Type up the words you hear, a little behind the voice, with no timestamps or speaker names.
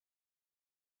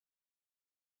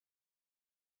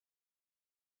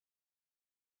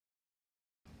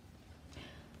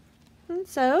And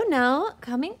so now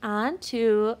coming on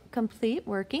to complete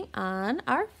working on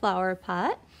our flower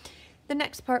pot. The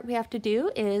next part we have to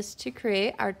do is to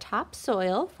create our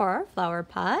topsoil for our flower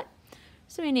pot.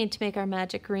 So we need to make our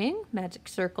magic ring, magic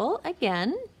circle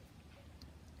again.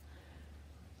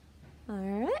 All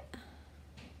right.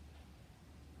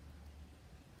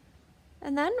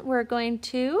 And then we're going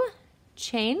to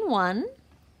chain 1.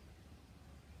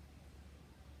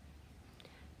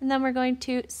 And then we're going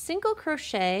to single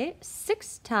crochet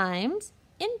 6 times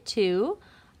into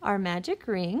our magic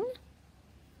ring.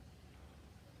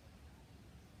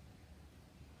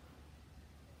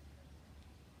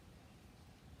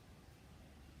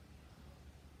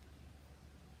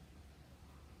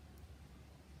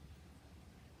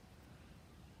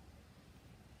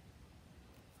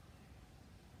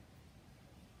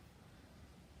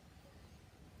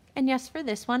 And yes, for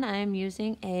this one, I'm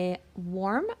using a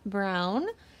warm brown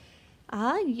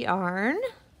yarn.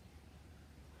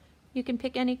 You can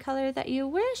pick any color that you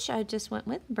wish. I just went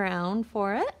with brown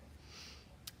for it.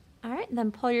 All right, then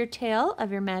pull your tail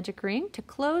of your magic ring to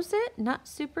close it, not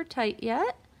super tight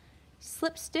yet.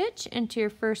 Slip stitch into your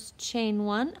first chain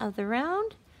 1 of the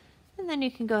round, and then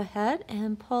you can go ahead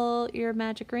and pull your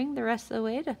magic ring the rest of the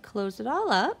way to close it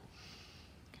all up.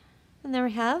 And then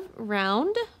we have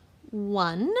round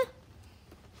 1.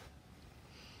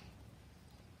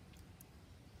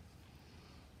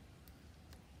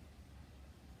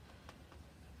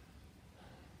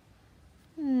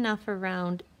 Now for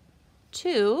round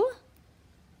 2,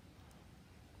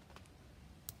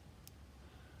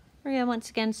 we're going to once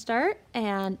again start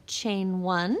and chain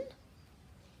 1,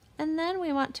 and then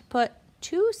we want to put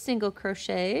 2 single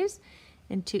crochets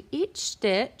into each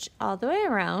stitch all the way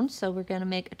around. So we're going to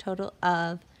make a total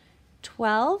of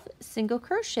 12 single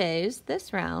crochets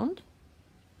this round.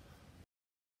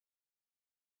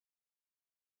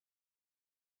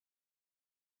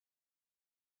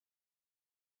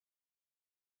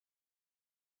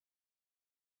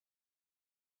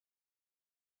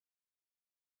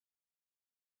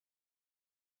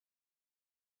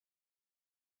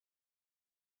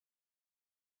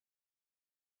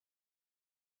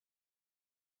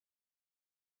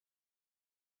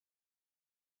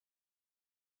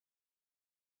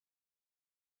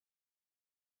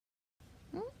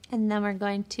 And then we're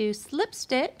going to slip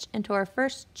stitch into our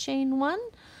first chain 1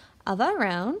 of our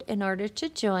round in order to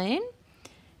join.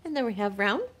 And then we have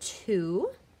round 2.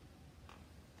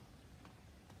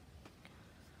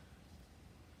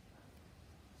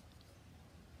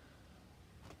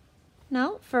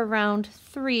 Now for round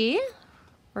 3,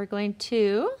 we're going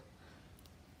to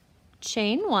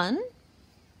chain 1.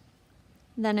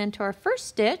 Then into our first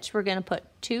stitch, we're going to put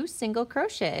 2 single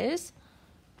crochets.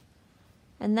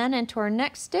 And then into our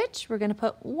next stitch, we're going to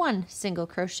put 1 single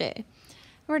crochet.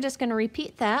 We're just going to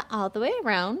repeat that all the way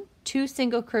around. 2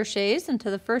 single crochets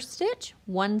into the first stitch,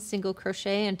 1 single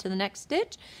crochet into the next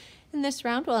stitch. In this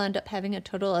round, we'll end up having a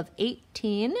total of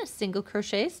 18 single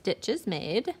crochet stitches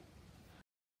made.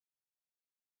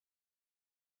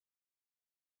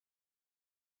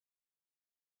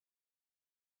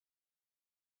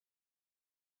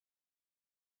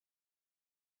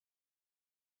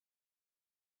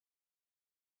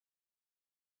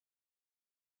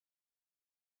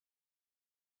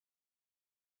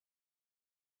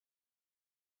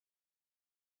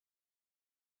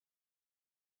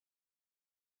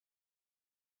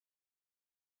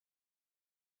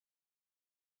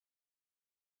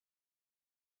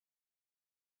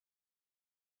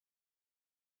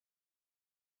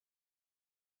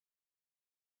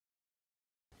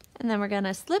 And then we're going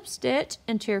to slip stitch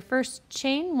into your first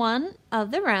chain 1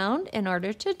 of the round in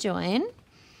order to join.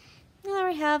 Now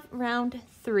we have round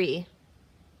 3.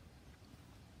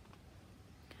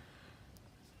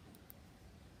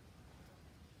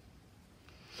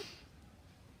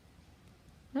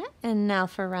 And now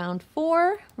for round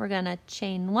 4, we're going to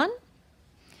chain 1.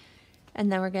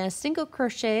 And then we're going to single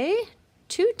crochet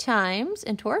 2 times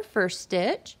into our first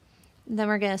stitch. Then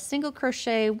we're going to single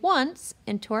crochet once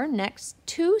into our next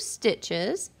 2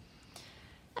 stitches.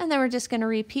 And then we're just going to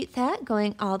repeat that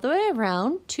going all the way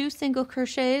around. 2 single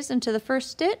crochets into the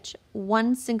first stitch,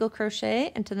 1 single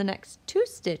crochet into the next 2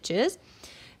 stitches.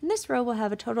 In this row we'll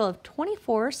have a total of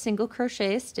 24 single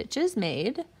crochet stitches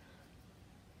made.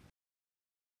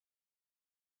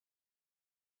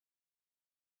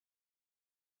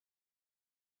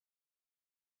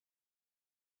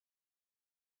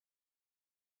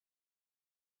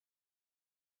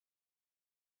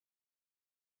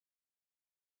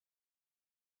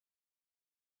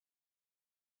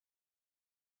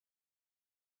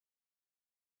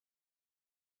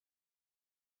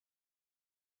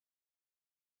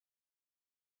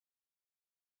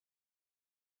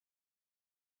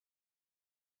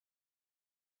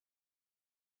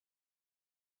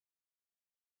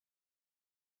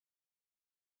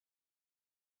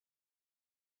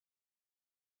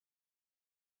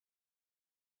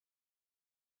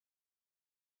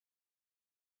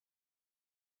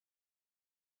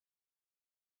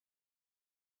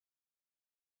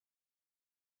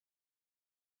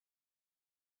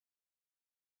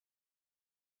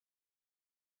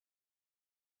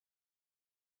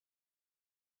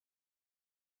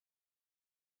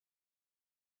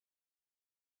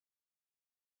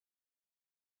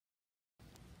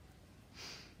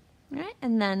 All right,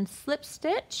 and then slip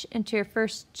stitch into your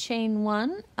first chain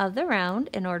 1 of the round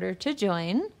in order to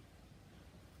join.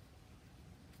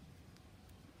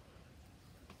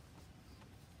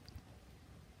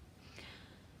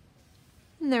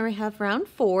 And there we have round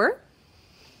 4.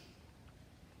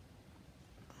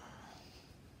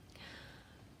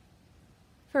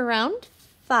 For round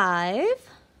 5,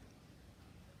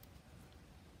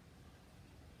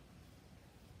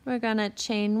 we're going to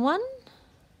chain 1,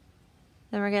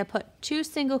 then we're going to put 2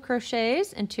 single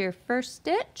crochets into your first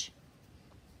stitch,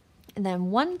 and then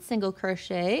 1 single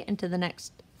crochet into the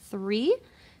next 3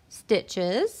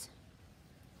 stitches.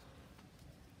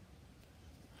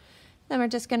 Then we're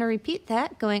just going to repeat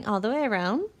that going all the way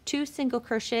around. 2 single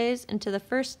crochets into the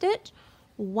first stitch,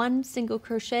 1 single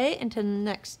crochet into the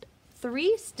next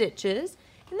 3 stitches,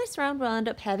 and this round will end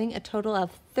up having a total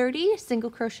of 30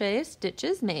 single crochet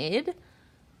stitches made.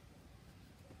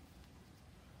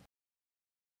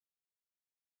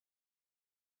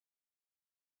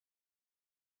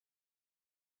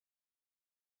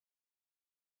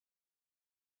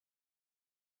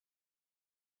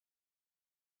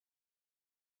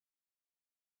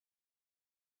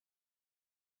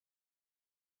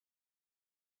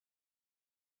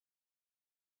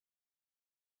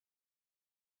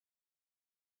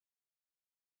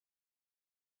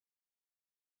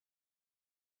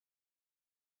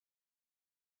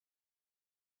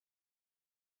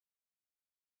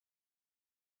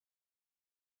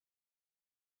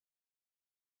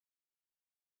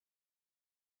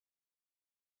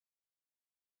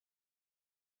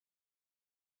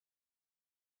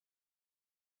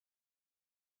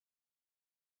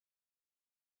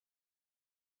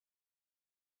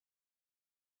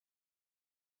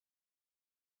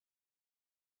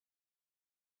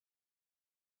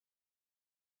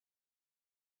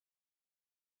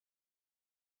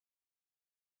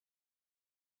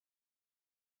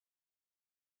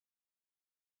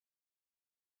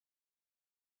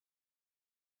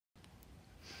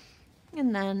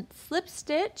 And then slip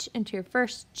stitch into your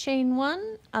first chain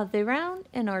 1 of the round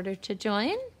in order to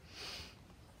join.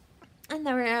 And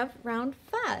then we have round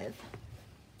 5.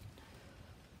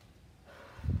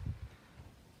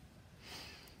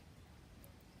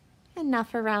 And now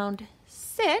for round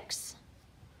 6,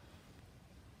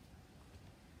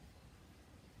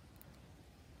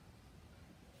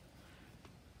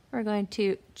 we're going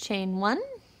to chain 1.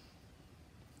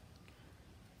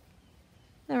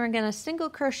 Then we're going to single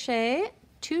crochet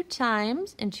 2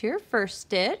 times into your first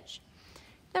stitch.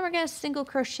 Then we're going to single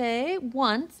crochet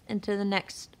once into the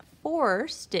next 4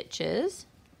 stitches.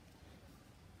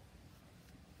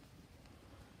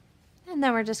 And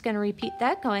then we're just going to repeat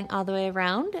that going all the way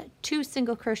around. 2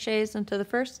 single crochets into the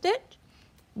first stitch,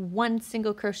 1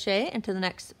 single crochet into the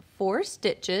next 4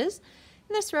 stitches.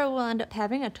 And this row will end up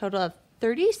having a total of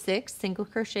 36 single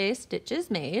crochet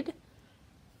stitches made.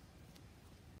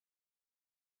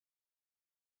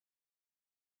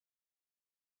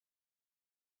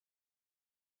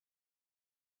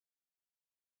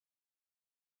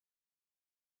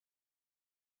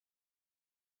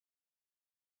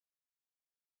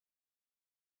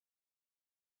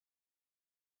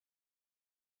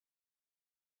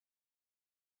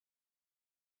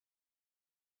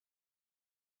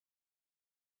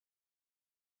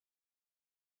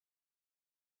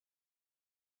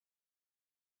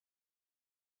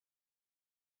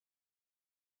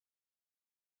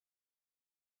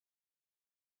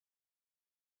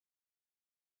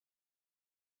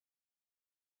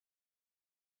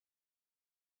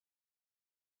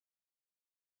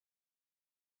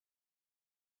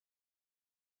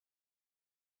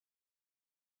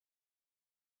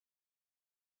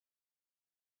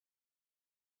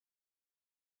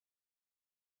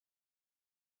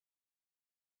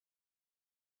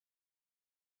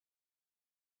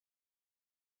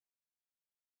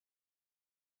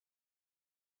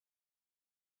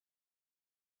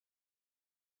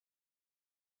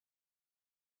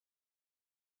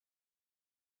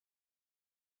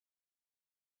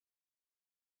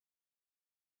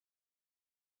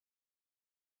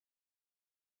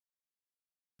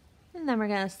 And then we're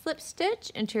going to slip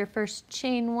stitch into your first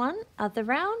chain 1 of the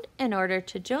round in order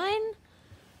to join.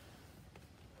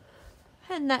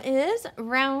 And that is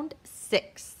round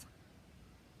 6.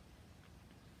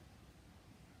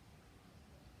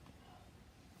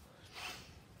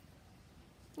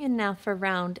 And now for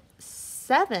round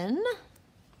 7.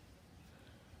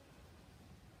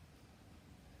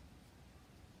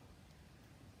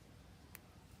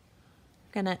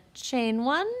 We're going to chain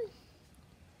 1.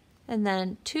 And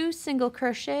then 2 single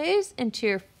crochets into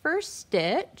your first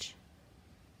stitch.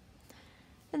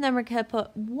 And And then we're going to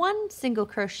put 1 single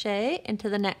crochet into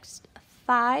the next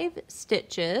 5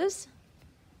 stitches.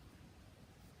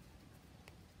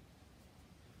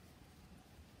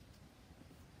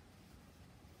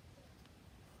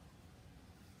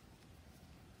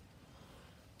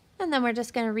 And then we're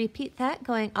just going to repeat that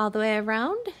going all the way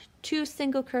around. 2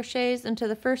 single crochets into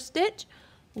the first stitch,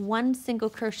 1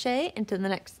 single crochet into the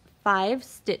next 5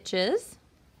 stitches.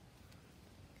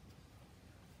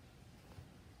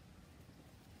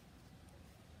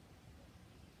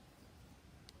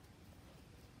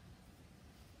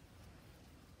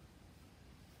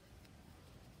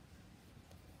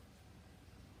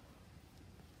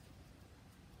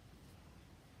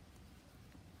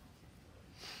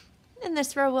 In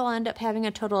this row, we'll end up having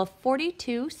a total of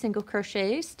 42 single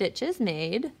crochet stitches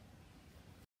made.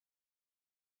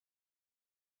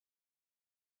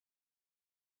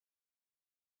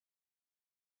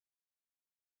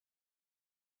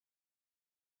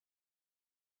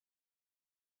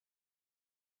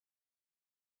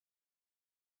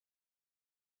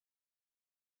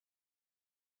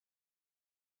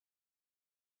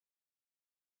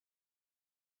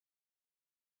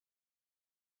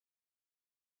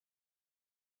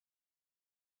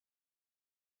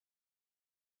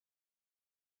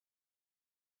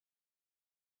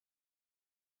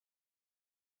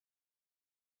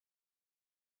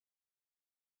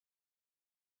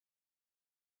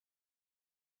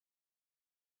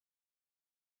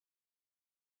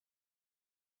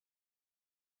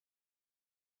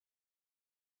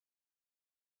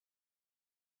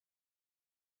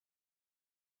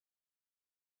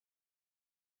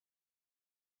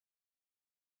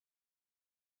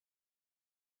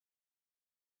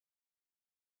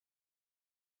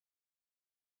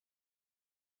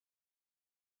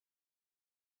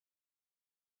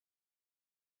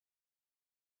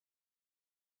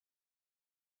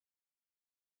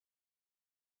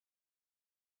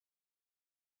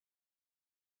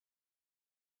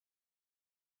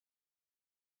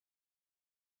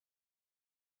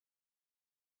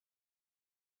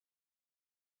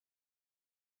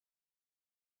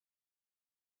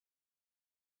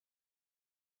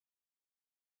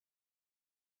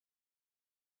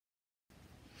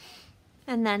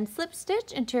 And then slip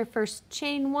stitch into your first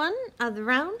chain 1 of the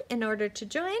round in order to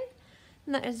join.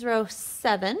 And that is row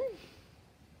 7.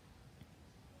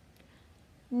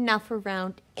 Now for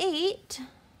round 8.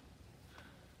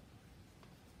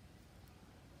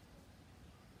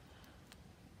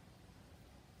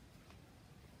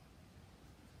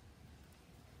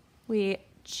 We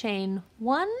chain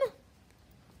 1.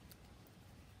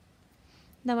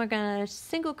 Then we're going to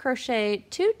single crochet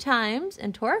 2 times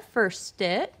into our first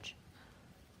stitch.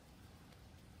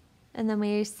 And then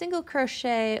we single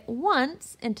crochet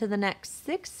once into the next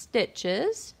 6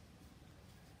 stitches.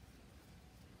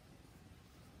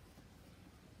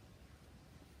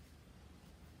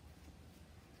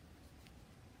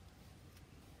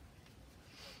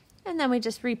 And then we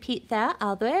just repeat that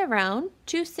all the way around.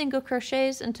 2 single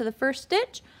crochets into the first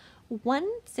stitch, 1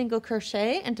 single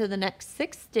crochet into the next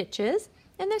 6 stitches.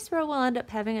 In this row, we'll end up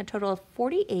having a total of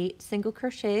 48 single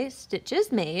crochet stitches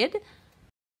made.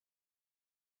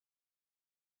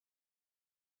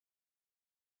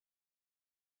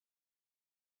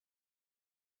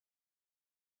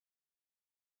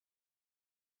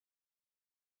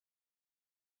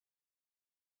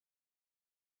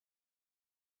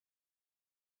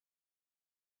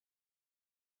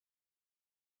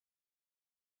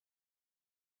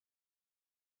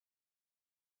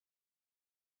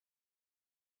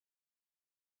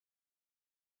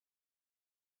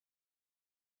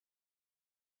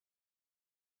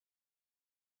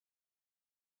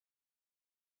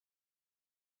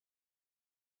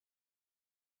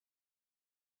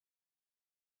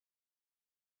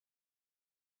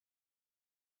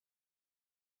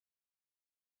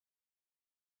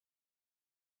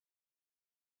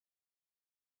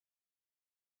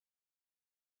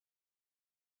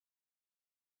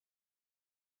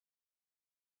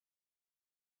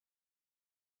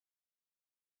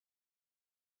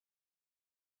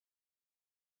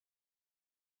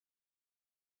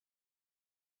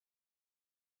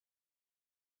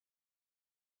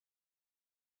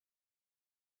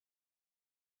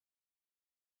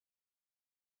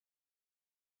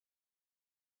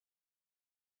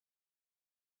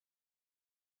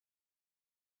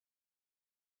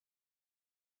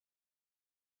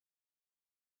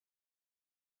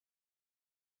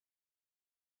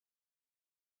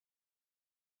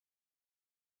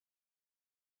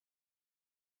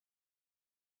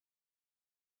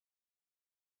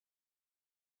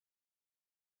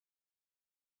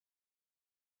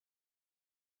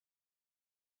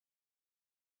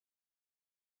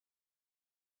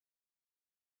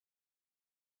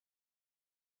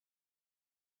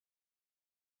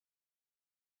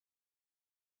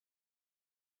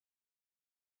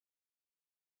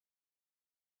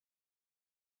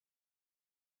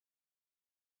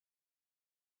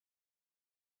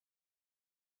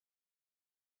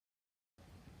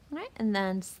 All right, and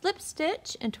then slip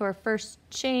stitch into our first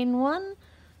chain 1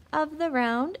 of the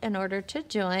round in order to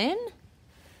join.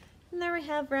 And there we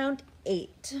have round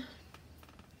 8.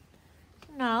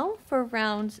 Now for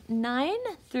rounds 9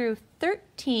 through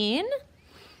 13,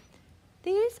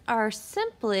 these are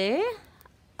simply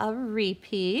a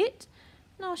repeat.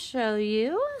 And I'll show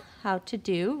you how to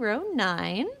do row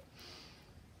 9.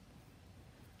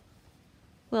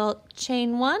 We'll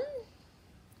chain 1,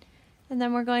 and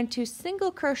then we're going to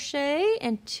single crochet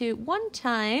into 1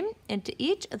 time into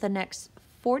each of the next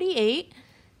 48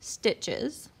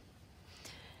 stitches.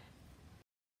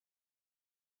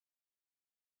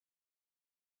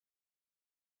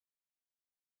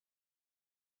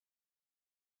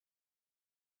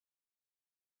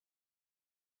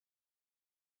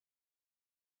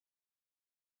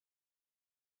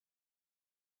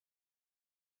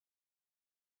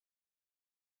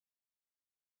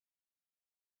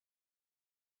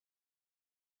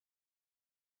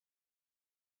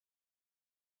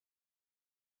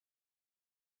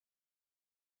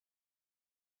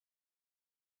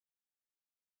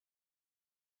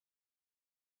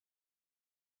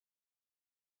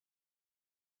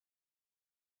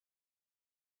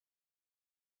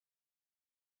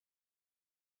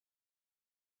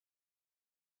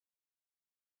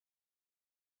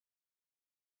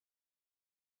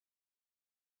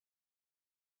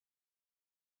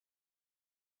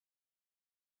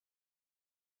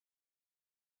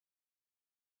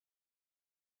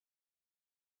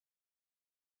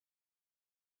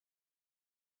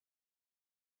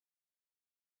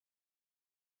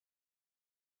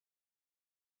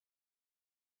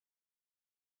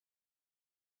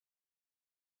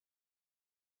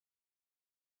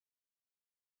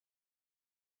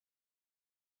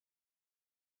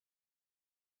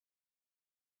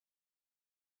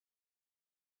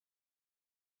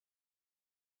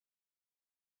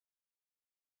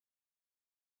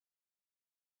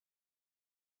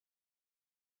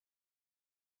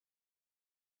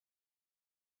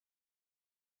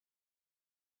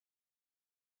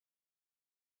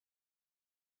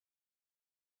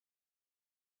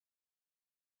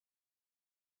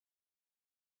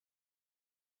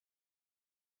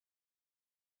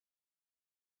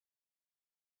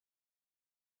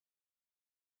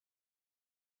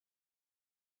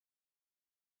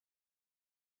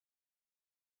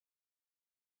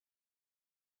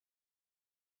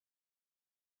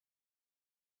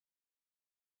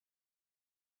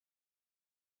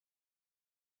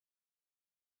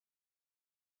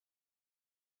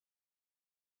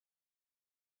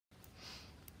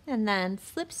 And then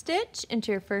slip stitch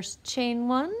into your first chain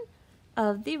 1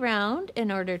 of the round in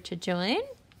order to join.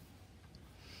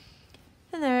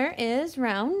 And there is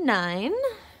round 9.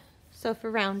 So for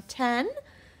round 10,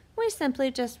 we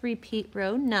simply just repeat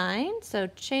row 9. So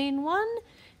chain 1,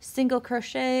 single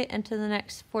crochet into the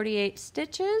next 48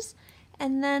 stitches,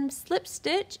 and then slip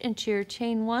stitch into your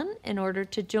chain 1 in order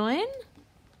to join.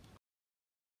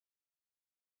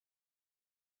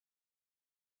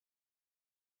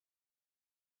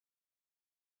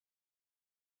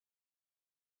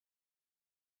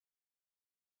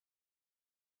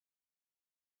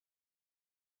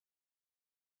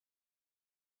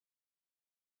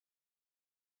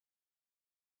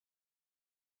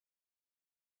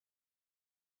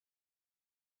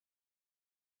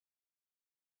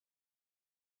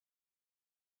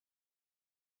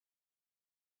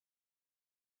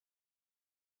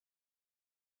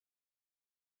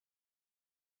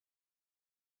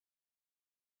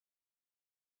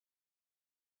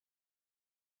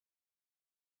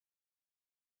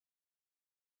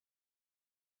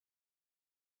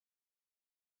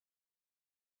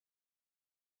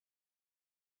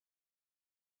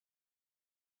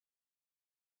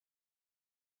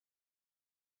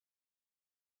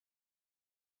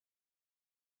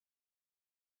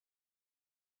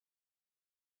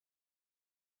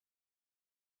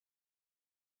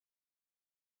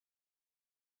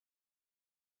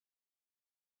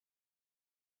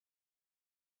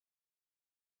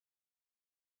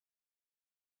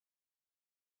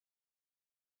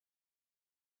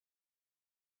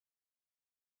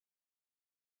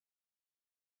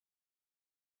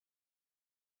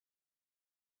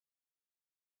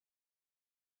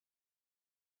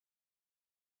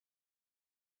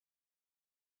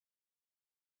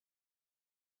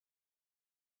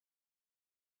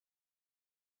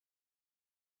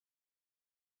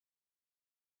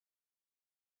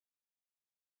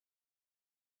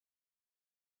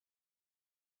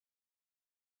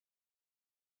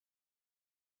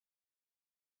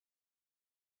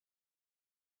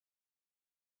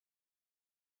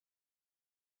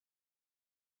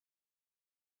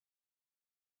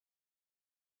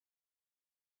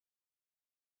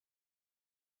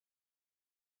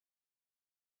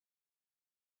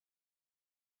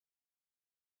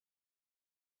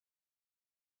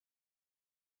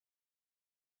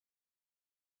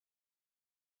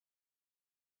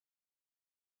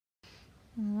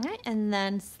 All right, and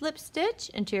then slip stitch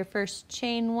into your first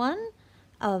chain 1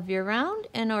 of your round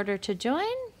in order to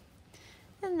join,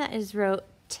 and that is row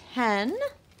 10.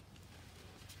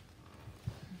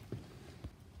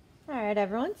 All right,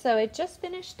 everyone, so I just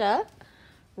finished up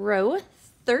row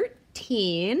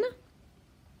 13.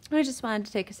 I just wanted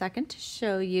to take a second to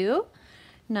show you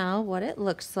now what it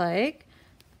looks like.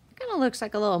 It kind of looks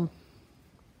like a little,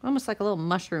 almost like a little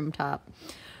mushroom top.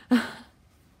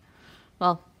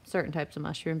 Well, certain types of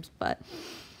mushrooms, but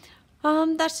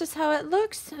that's just how it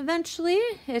looks. Eventually,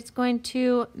 it's going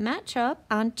to match up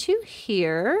onto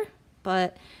here,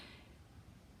 but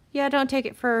yeah, don't take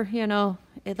it for, you know,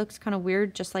 it looks kind of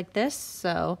weird just like this.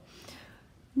 So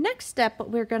next step, what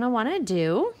we're going to want to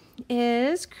do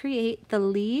is create the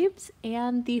leaves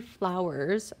and the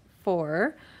flowers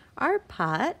for our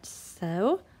pot.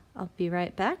 So I'll be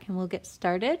right back and we'll get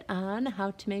started on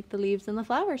how to make the leaves and the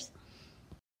flowers.